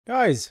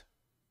Guys,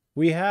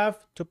 we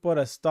have to put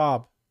a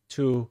stop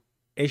to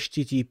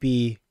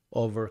HTTP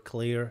over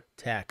clear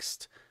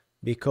text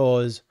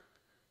because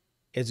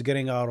it's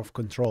getting out of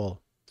control.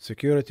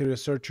 Security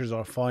researchers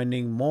are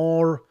finding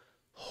more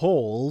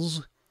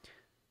holes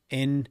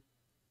in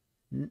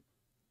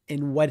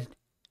what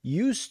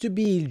used to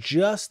be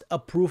just a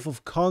proof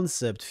of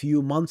concept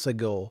few months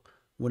ago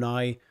when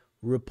I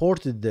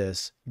reported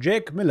this.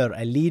 Jake Miller,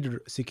 a lead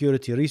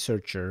security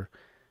researcher,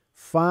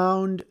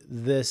 found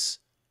this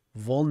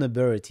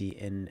vulnerability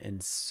in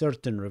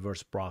certain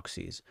reverse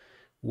proxies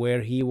where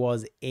he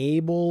was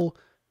able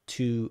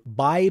to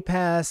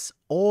bypass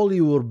all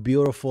your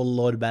beautiful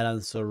load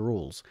balancer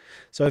rules.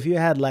 So if you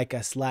had like a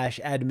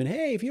 /admin,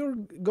 hey, if you're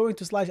going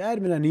to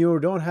 /admin and you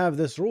don't have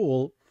this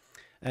rule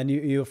and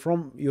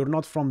you're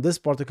not from this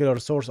particular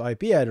source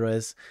IP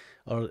address,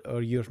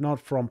 or you're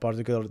not from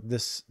particular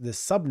this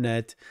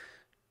subnet,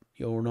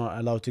 you're not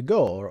allowed to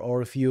go.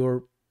 Or if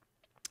you're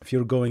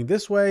going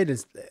this way,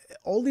 there's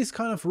all these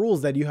kind of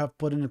rules that you have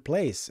put in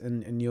place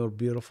in your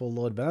beautiful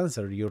load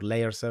balancer, your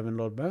layer 7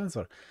 load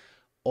balancer.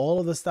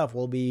 All of the stuff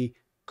will be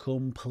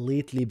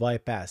completely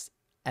bypassed.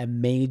 A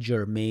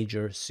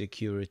major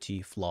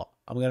security flaw.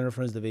 I'm going to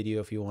reference the video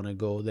if you want to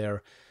go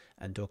there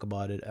and talk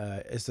about it.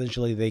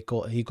 Essentially,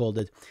 he called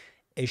it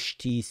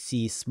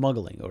h2c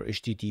smuggling or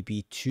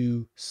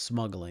HTTP2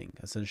 smuggling.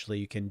 Essentially,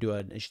 you can do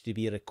an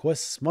HTTP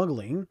request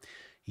smuggling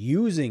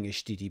using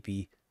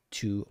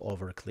HTTP2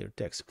 over clear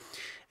text.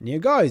 And you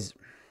guys,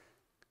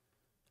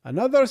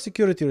 another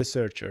security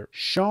researcher,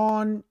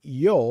 Sean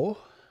Yo,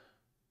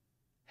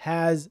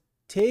 has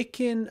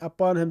taken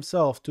upon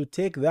himself to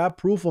take that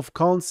proof of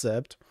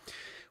concept,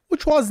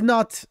 which was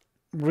not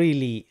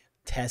really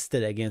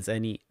tested against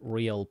any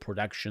real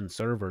production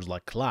servers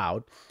like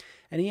cloud,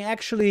 and he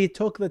actually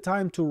took the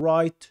time to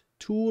write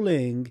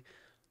tooling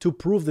to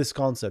prove this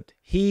concept.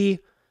 He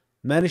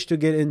managed to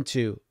get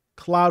into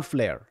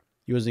Cloudflare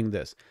using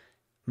this,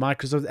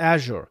 Microsoft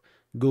Azure,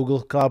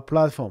 Google Cloud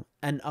Platform,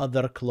 and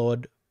other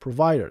cloud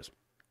providers.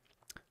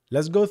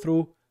 Let's go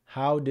through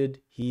how did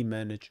he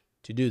manage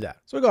to do that.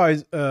 So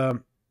guys,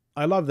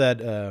 I love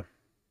that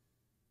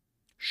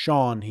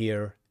Sean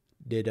here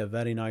did a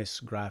very nice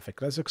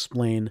graphic. Let's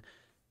explain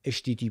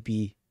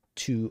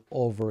HTTP2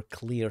 over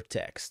clear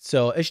text.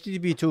 So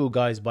HTTP2,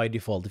 guys, by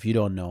default, if you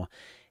don't know,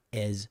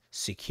 is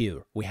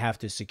secure. We have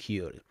to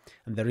secure it.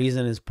 And the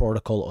reason is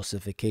protocol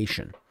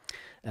ossification.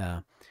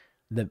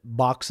 The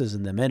boxes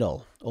in the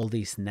middle, all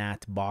these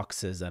NAT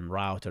boxes and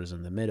routers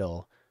in the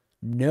middle,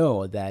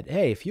 know that,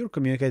 hey, if you're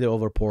communicating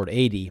over port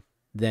 80,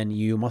 then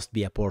you must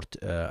be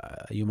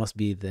you must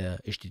be the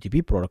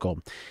HTTP protocol.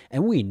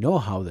 And we know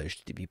how the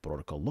HTTP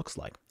protocol looks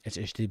like. It's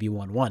HTTP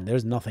 1.1.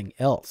 There's nothing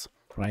else,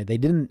 right? They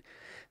didn't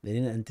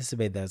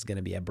anticipate there's going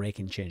to be a break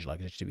and change like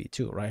HTTP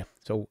 2, right?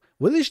 So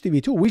with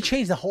HTTP 2, we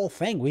changed the whole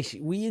thing.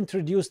 We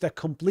introduced a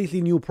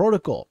completely new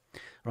protocol,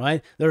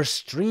 right? There's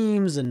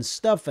streams and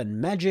stuff and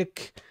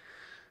magic,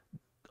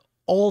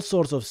 all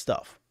sorts of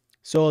stuff.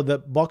 So the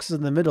boxes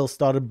in the middle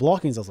started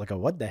blocking. So I was like,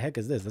 what the heck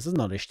is this? This is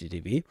not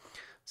HTTP.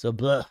 So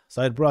blah,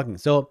 started blocking.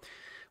 So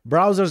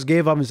browsers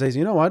gave up and says,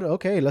 you know what?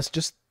 Okay, let's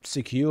just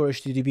secure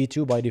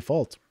HTTP2 by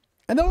default.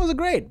 And that was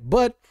great.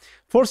 But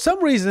for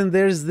some reason,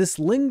 there's this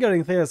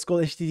lingering thing that's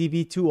called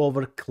HTTP2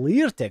 over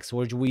clear text,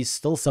 which we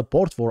still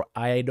support for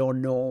I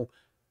don't know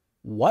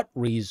what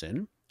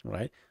reason,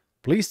 right?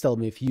 Please tell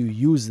me if you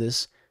use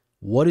this.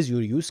 What is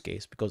your use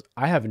case? Because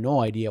I have no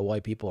idea why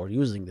people are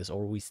using this,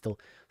 or are we still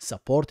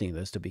supporting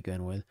this to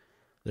begin with?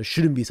 There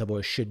shouldn't be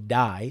support, it should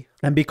die.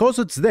 And because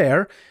it's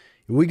there,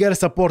 we got to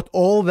support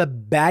all the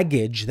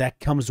baggage that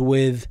comes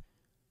with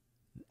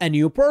a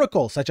new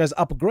protocol, such as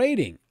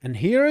upgrading. And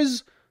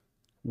here's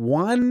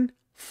one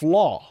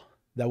flaw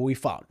that we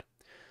found.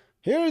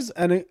 Here's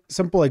a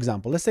simple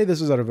example. Let's say this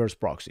is a reverse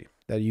proxy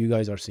that you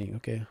guys are seeing.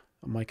 Okay,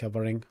 am I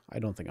covering? I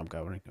don't think I'm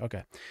covering.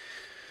 Okay.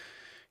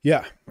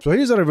 Yeah, so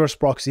here's a reverse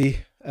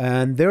proxy,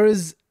 and there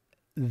is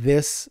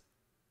this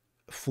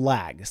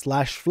flag.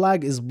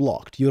 /flag is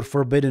blocked. You're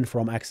forbidden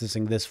from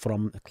accessing this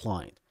from a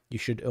client. You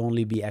should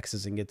only be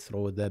accessing it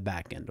through the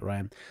backend,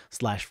 right?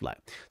 /flag.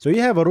 So you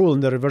have a rule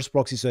in the reverse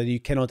proxy so that you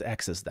cannot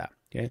access that,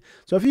 okay?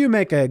 So if you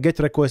make a GET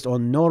request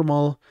on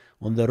normal,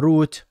 on the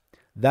root,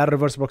 that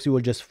reverse proxy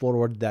will just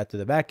forward that to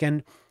the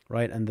backend,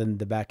 right? And then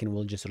the backend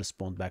will just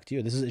respond back to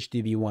you. This is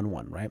HTTP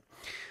 1.1, right?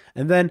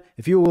 And then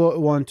if you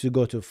want to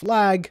go to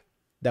flag,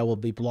 that will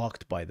be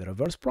blocked by the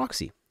reverse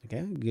proxy,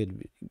 okay?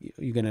 Good.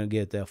 You're gonna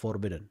get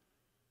forbidden.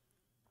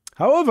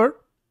 However,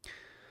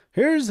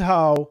 here's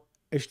how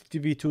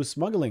HTTP2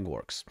 smuggling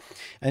works.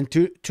 And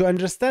to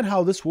understand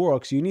how this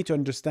works, you need to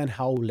understand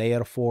how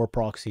layer 4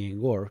 proxying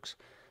works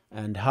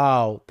and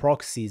how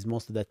Proxies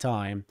most of the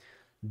time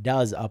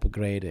does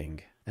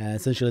upgrading. And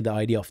essentially the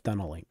idea of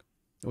tunneling,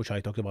 which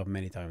I talked about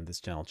many times on this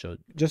channel. So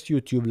just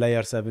YouTube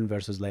layer 7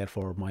 versus layer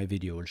 4, my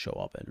video will show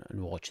up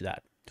and watch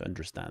that to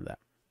understand that.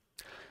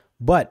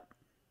 But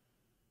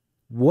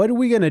what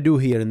we're going to do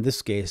here in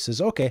this case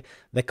is, okay,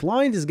 the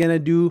client is going to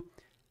do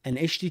an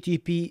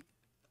HTTP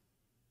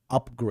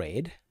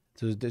upgrade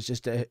So it's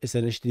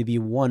an HTTP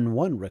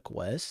 1.1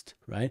 request,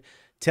 right?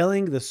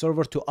 Telling the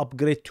server to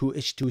upgrade to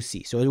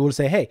h2c. So it will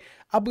say, hey,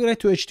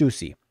 upgrade to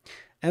h2c.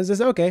 And it says,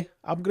 okay,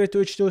 upgrade to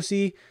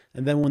h2c.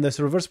 And then when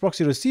this reverse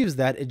proxy receives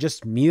that, it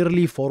just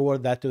merely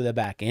forward that to the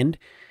backend,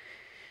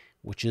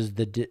 which is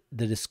the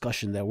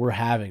discussion that we're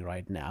having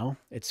right now.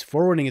 It's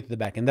forwarding it to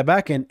the backend. The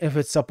backend, if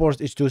it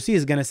supports h2c,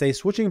 is going to say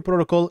switching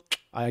protocol.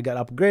 I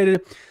got upgraded.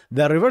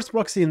 The reverse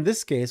proxy in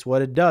this case,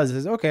 what it does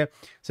is, okay,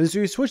 since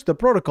you switch the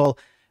protocol,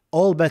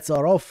 all bets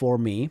are off for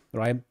me,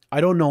 right? I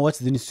don't know what's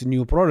this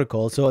new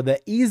protocol. So the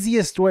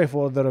easiest way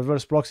for the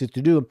reverse proxy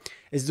to do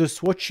is to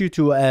switch you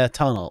to a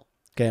tunnel,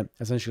 okay?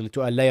 Essentially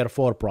to a layer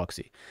 4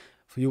 proxy.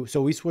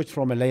 So we switched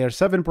from a layer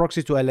 7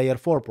 proxy to a layer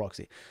 4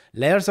 proxy.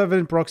 Layer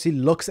 7 proxy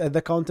looks at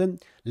the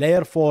content.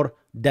 Layer 4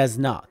 does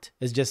not.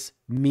 It's just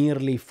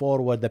merely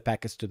forward the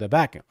packets to the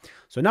backend.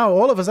 So now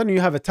all of a sudden you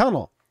have a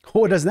tunnel.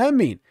 What does that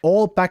mean?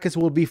 All packets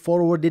will be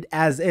forwarded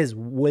as is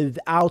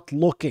without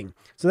looking.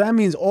 So that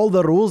means all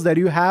the rules that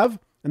you have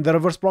in the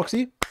reverse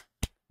proxy,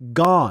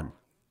 gone.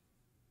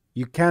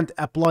 You can't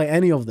apply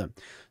any of them.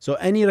 So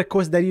any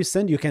request that you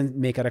send, you can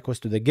make a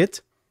request to the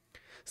get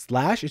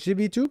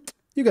 /HTTP2.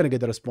 You're going to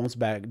get the response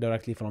back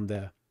directly from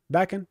the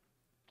backend,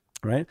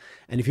 right?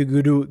 And if you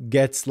go do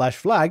get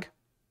 /flag,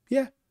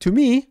 yeah, to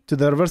me, to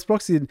the reverse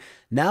proxy,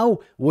 now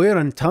we're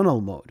in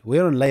tunnel mode.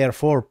 We're in layer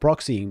 4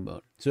 proxying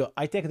mode. So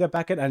I take the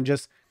packet and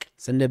just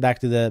send it back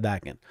to the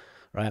backend,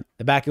 right?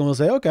 The backend will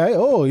say, okay,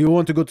 oh, you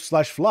want to go to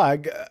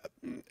 /flag?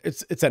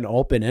 It's an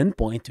open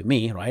endpoint to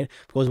me, right?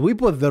 Because we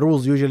put the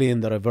rules usually in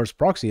the reverse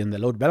proxy in the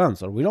load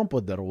balancer. We don't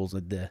put the rules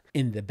in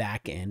the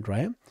backend,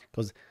 right?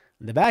 Because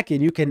in the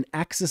backend, you can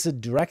access it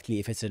directly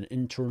if it's an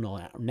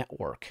internal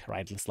network,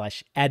 right?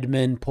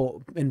 /admin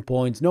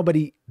endpoints.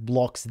 Nobody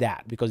blocks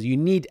that because you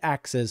need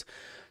access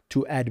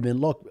to admin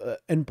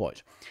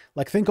endpoints.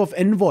 Like think of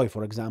Envoy,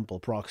 for example,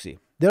 proxy.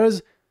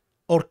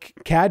 Or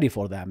Caddy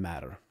for that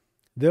matter.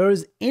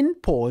 There's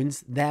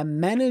endpoints that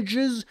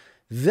manages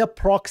the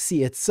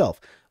proxy itself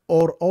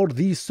or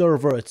the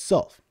server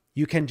itself.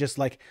 You can just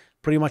like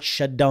pretty much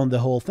shut down the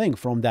whole thing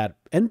from that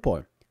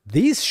endpoint.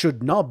 These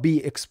should not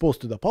be exposed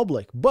to the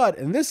public. But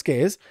in this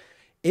case,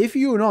 if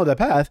you know the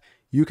path,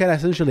 you can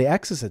essentially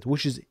access it,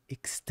 which is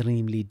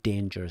extremely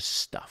dangerous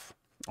stuff.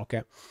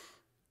 Okay.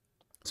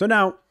 So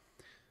now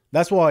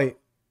that's why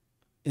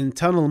in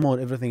tunnel mode,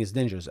 everything is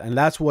dangerous. And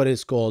that's what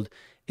is called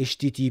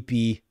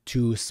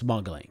HTTP2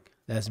 smuggling.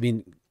 That's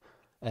been,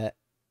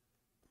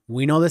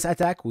 we know this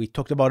attack. We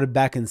talked about it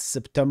back in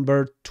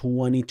September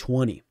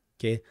 2020.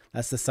 Okay.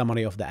 That's the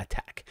summary of the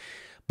attack.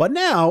 But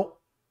now,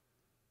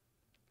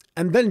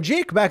 and then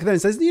Jake back then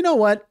says, you know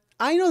what?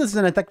 I know this is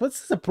an attack, but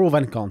this is a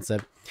proven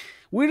concept.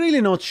 We're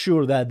really not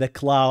sure that the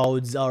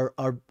clouds are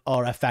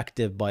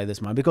effective by this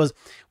one because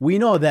we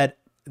know that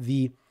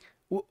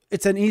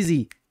it's an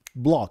easy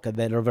block at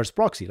the reverse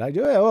proxy. Like,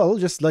 well,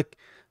 just like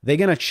they're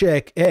going to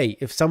check, hey,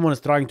 if someone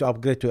is trying to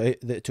upgrade to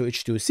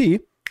h2c,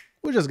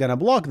 we're just going to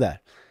block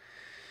that.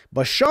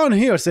 But Sean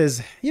here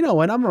says, you know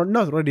what? I'm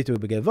not ready to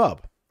give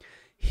up.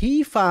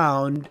 He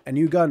found, and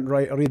you can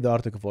read the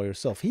article for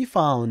yourself. He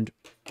found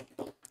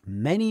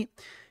many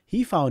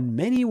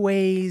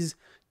ways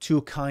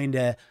to kind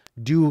of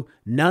do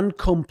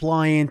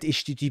non-compliant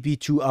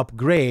HTTP2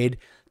 upgrade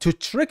to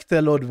trick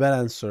the load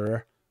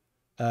balancer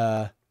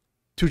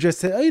to just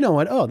say, oh, you know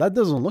what? Oh, that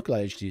doesn't look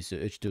like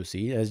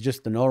h2c. It's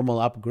just a normal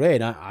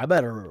upgrade. I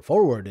better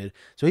forward it.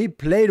 So he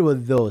played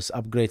with those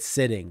upgrade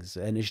settings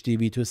and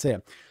HTTP2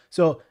 set.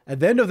 So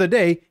at the end of the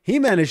day, he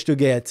managed to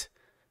get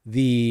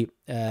the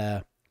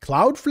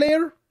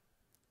Cloudflare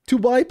to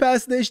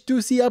bypass the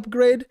h2c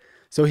upgrade.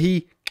 So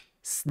he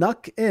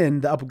snuck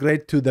in the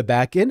upgrade to the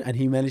backend and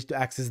he managed to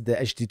access the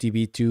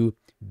HTTP2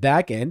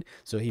 backend.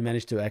 So he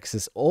managed to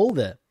access all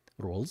the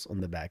rules on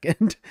the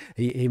backend.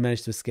 he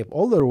managed to skip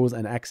all the rules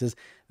and access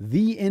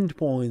the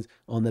endpoints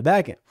on the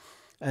backend.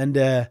 And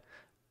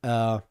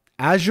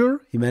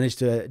Azure, he managed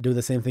to do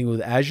the same thing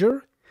with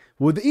Azure.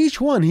 With each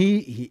one,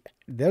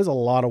 there's a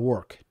lot of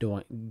work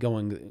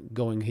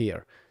going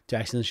here to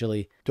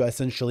essentially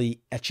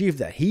achieve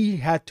that. He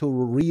had to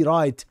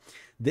rewrite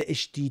the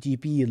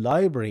HTTP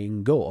library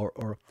in Go,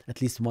 or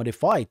at least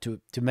modify to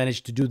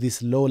manage to do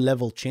these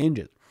low-level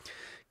changes.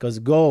 Because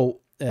Go,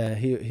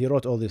 he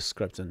wrote all these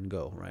scripts in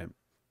Go, right?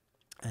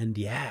 And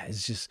yeah,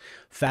 it's just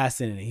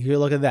fascinating. Here,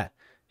 look at that.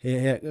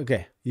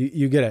 Okay,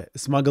 you get a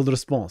smuggled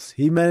response.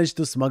 He managed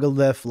to smuggle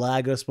the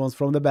flag response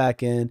from the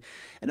backend,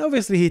 and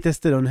obviously he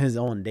tested on his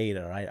own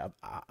data, right?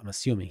 I'm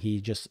assuming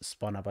he just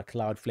spun up a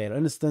Cloudflare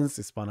instance,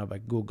 he spun up a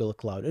Google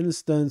Cloud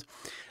instance,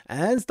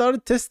 and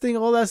started testing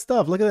all that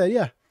stuff. Look at that,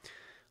 yeah.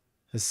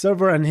 His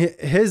server and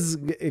his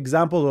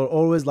examples are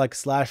always like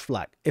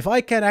 /flag. If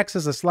I can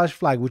access a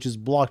 /flag which is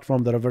blocked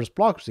from the reverse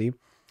proxy,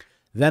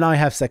 then I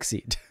have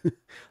succeed.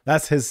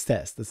 That's his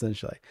test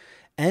essentially.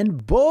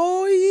 And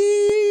boy,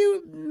 he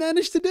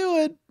managed to do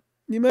it.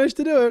 He managed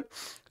to do it.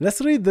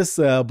 Let's read this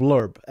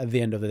blurb at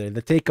the end of the day,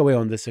 the takeaway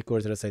on the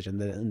securitization at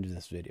the end of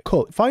this video.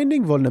 Quote,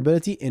 finding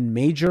vulnerability in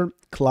major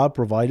cloud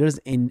providers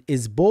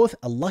is both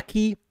a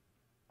lucky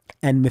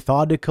and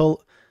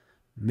methodical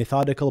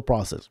methodical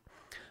process.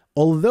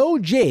 Although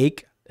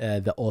Jake,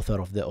 the author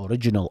of the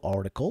original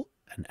article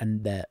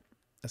and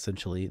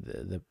essentially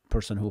the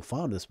person who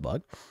found this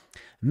bug,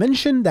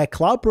 mentioned that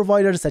cloud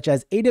providers such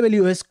as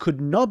AWS could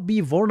not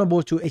be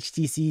vulnerable to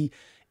h2c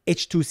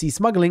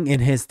smuggling in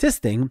his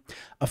testing,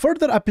 a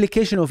further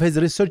application of his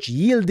research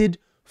yielded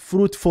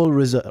fruitful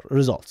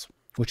results,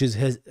 which is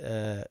his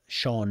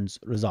Sean's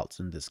results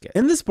in this case.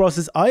 In this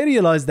process, I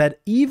realized that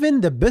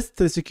even the best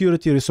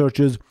security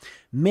researchers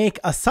make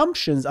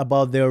assumptions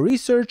about their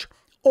research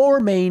or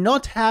may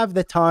not have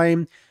the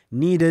time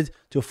needed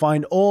to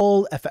find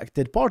all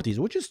affected parties,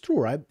 which is true,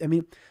 right? I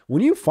mean,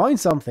 when you find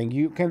something,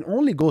 you can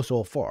only go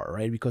so far,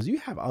 right? Because you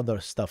have other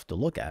stuff to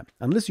look at,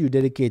 unless you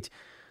dedicate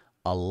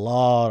a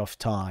lot of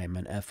time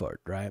and effort,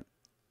 right,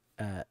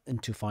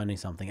 into finding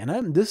something.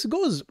 And this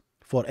goes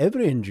for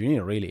every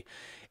engineer, really.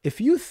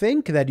 If you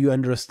think that you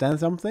understand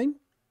something,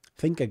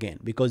 think again,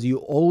 because you're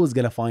always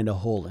going to find a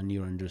hole in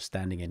your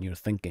understanding and your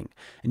thinking.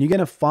 And you're going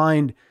to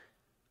find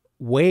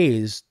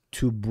ways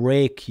to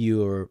break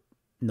your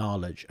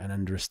knowledge and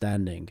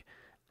understanding.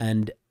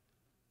 And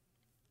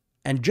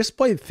just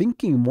by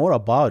thinking more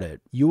about it,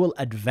 you will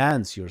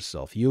advance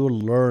yourself. You will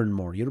learn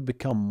more. You'll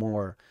become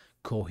more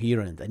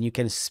coherent and you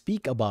can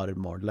speak about it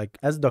more. Like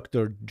as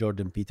Dr.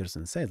 Jordan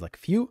Peterson says, like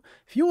if you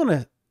want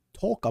to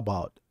talk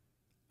about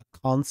a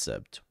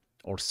concept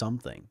or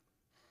something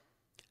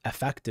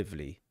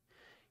effectively,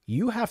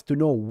 you have to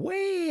know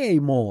way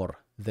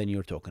more than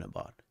you're talking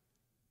about,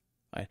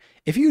 right?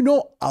 If you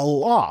know a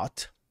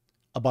lot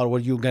about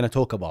what you're going to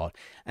talk about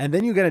and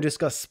then you're going to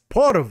discuss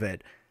part of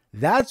it,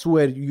 that's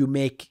where you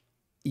make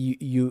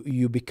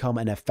you become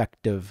an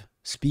effective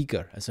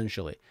speaker,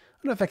 essentially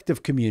an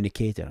effective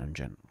communicator in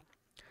general.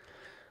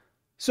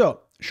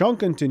 So Sean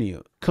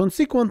continues,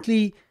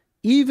 consequently,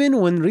 even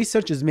when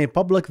research is made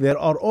public, there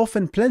are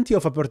often plenty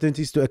of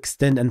opportunities to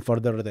extend and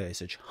further the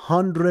research.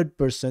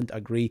 100%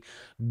 agree.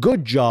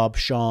 Good job,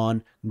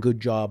 Sean. Good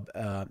job,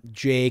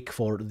 Jake,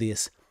 for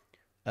this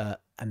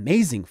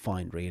amazing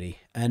find, really.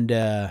 And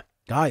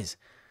guys,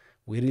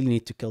 we really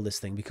need to kill this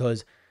thing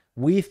because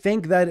we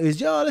think that is,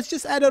 yeah, let's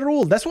just add a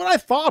rule. That's what I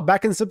thought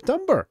back in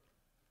September.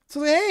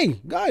 So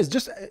hey, guys,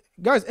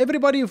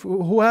 everybody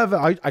who have,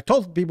 I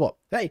told people,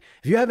 hey,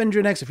 if you have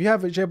Nginx, if you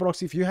have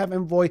JProxy, if you have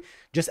Envoy,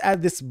 just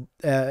add this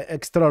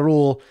extra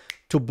rule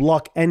to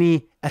block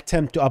any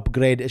attempt to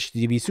upgrade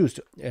H2c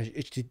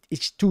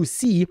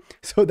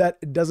so that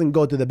it doesn't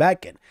go to the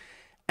backend.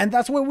 And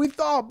that's what we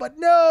thought, but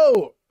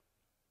no,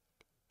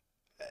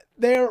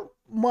 there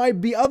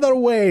might be other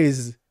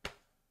ways,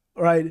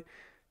 right?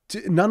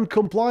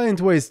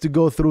 Non-compliant ways to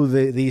go through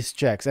these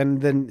checks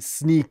and then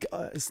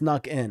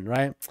snuck in,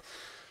 right?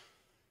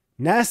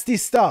 Nasty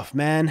stuff,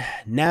 man.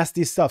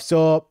 Nasty stuff.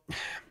 So,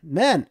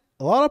 man,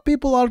 a lot of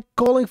people are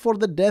calling for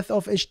the death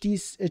of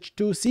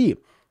H2c.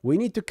 We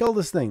need to kill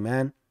this thing,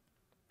 man.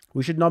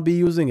 We should not be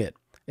using it.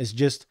 It's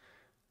just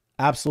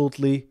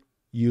absolutely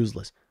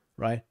useless,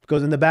 right?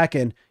 Because in the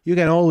backend, you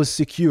can always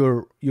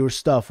secure your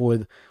stuff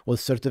with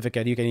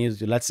certificate. You can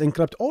use Let's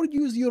Encrypt or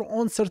use your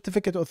own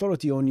certificate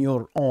authority on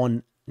your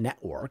own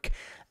network,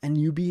 and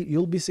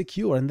you'll be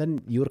secure, and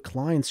then your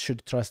clients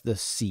should trust the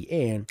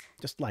CA, and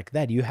just like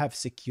that, you have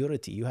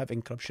security, you have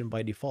encryption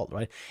by default,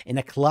 right? In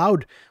a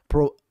cloud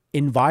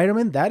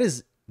environment, that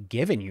is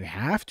given. You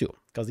have to,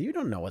 because you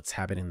don't know what's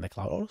happening in the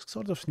cloud. All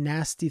sorts of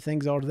nasty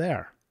things are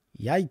there.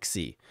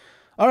 Yikesy.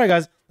 All right,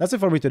 guys, that's it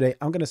for me today.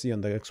 I'm gonna see you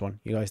on the next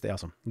one. You guys stay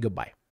awesome. Goodbye.